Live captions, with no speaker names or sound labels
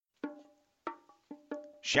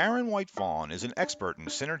Sharon White Fawn is an expert in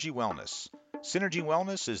Synergy Wellness. Synergy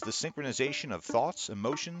Wellness is the synchronization of thoughts,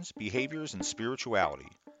 emotions, behaviors, and spirituality.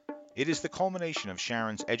 It is the culmination of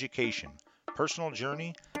Sharon's education, personal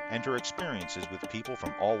journey, and her experiences with people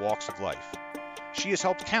from all walks of life. She has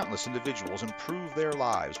helped countless individuals improve their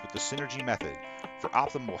lives with the Synergy method for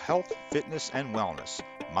optimal health, fitness, and wellness,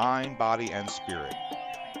 mind, body, and spirit.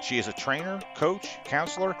 She is a trainer, coach,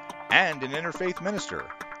 counselor, and an interfaith minister,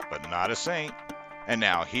 but not a saint. And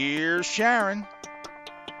now here's Sharon.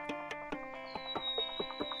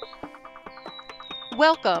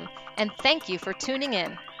 Welcome, and thank you for tuning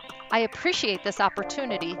in. I appreciate this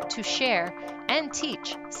opportunity to share and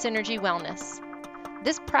teach Synergy Wellness.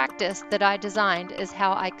 This practice that I designed is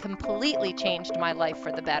how I completely changed my life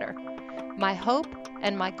for the better. My hope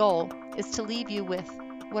and my goal is to leave you with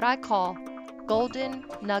what I call golden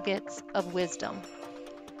nuggets of wisdom.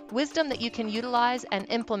 Wisdom that you can utilize and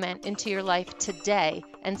implement into your life today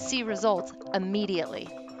and see results immediately.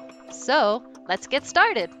 So, let's get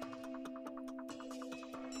started.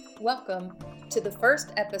 Welcome to the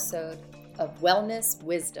first episode of Wellness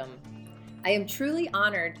Wisdom. I am truly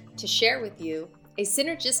honored to share with you a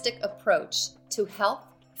synergistic approach to health,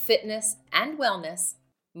 fitness, and wellness,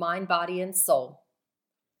 mind, body, and soul.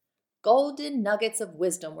 Golden nuggets of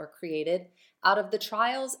wisdom were created out of the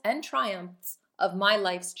trials and triumphs of my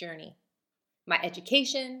life's journey. My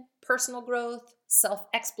education, personal growth,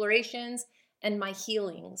 self-explorations, and my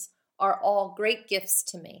healings are all great gifts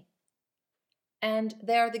to me. And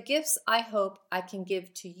they are the gifts I hope I can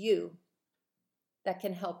give to you that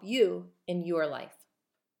can help you in your life.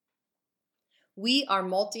 We are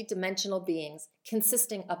multidimensional beings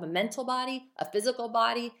consisting of a mental body, a physical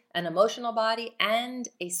body, an emotional body, and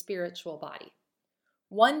a spiritual body.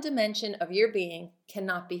 One dimension of your being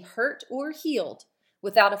cannot be hurt or healed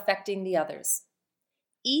without affecting the others.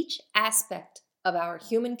 Each aspect of our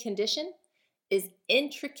human condition is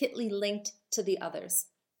intricately linked to the others.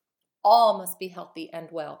 All must be healthy and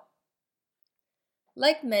well.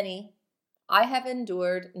 Like many, I have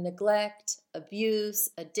endured neglect, abuse,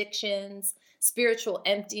 addictions, spiritual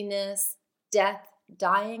emptiness, death,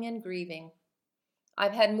 dying, and grieving.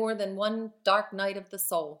 I've had more than one dark night of the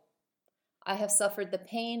soul. I have suffered the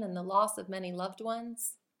pain and the loss of many loved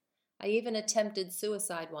ones. I even attempted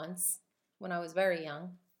suicide once when I was very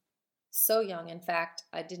young. So young, in fact,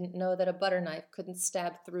 I didn't know that a butter knife couldn't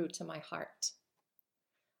stab through to my heart.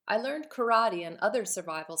 I learned karate and other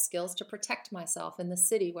survival skills to protect myself in the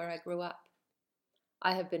city where I grew up.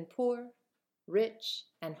 I have been poor, rich,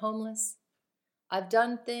 and homeless. I've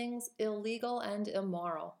done things illegal and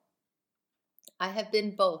immoral. I have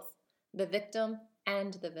been both the victim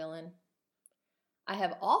and the villain. I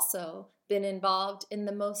have also been involved in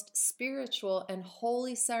the most spiritual and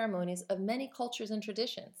holy ceremonies of many cultures and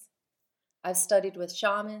traditions. I've studied with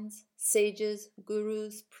shamans, sages,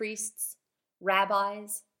 gurus, priests,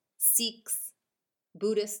 rabbis, Sikhs,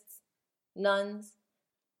 Buddhists, nuns,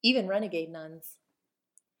 even renegade nuns.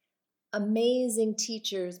 Amazing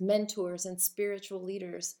teachers, mentors, and spiritual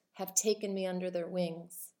leaders have taken me under their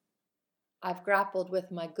wings. I've grappled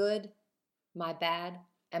with my good, my bad,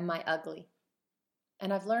 and my ugly,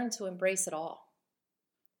 and I've learned to embrace it all.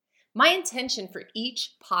 My intention for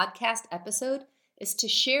each podcast episode is to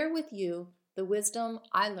share with you the wisdom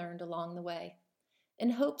I learned along the way, in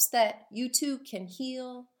hopes that you too can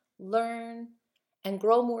heal, learn, and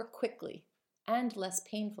grow more quickly and less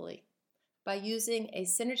painfully by using a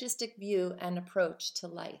synergistic view and approach to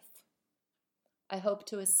life. I hope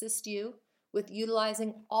to assist you with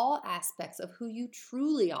utilizing all aspects of who you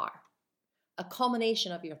truly are, a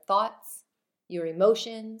culmination of your thoughts, your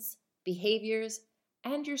emotions, behaviors,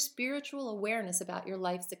 and your spiritual awareness about your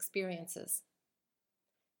life's experiences.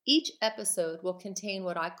 Each episode will contain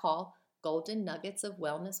what I call golden nuggets of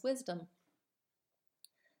wellness wisdom.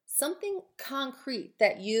 Something concrete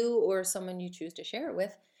that you or someone you choose to share it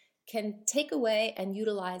with can take away and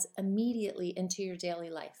utilize immediately into your daily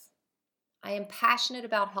life. I am passionate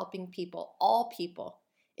about helping people, all people.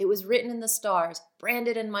 It was written in the stars,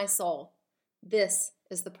 branded in my soul. This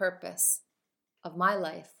is the purpose of my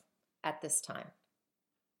life at this time.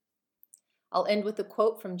 I'll end with a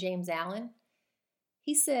quote from James Allen.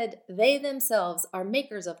 He said, "They themselves are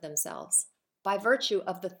makers of themselves, by virtue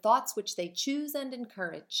of the thoughts which they choose and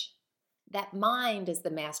encourage. That mind is the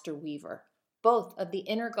master weaver, both of the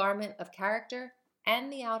inner garment of character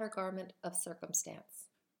and the outer garment of circumstance.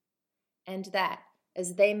 And that,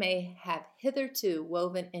 as they may have hitherto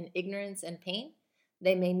woven in ignorance and pain,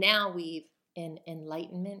 they may now weave in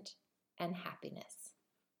enlightenment and happiness."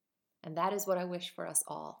 And that is what I wish for us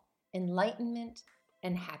all, enlightenment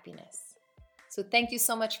and happiness. So thank you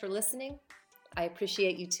so much for listening. I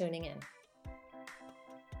appreciate you tuning in.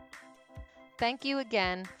 Thank you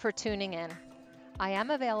again for tuning in. I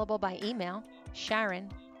am available by email,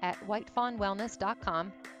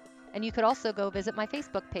 sharon@whitefawnwellness.com, and you could also go visit my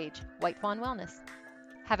Facebook page, White Fawn Wellness.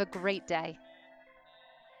 Have a great day.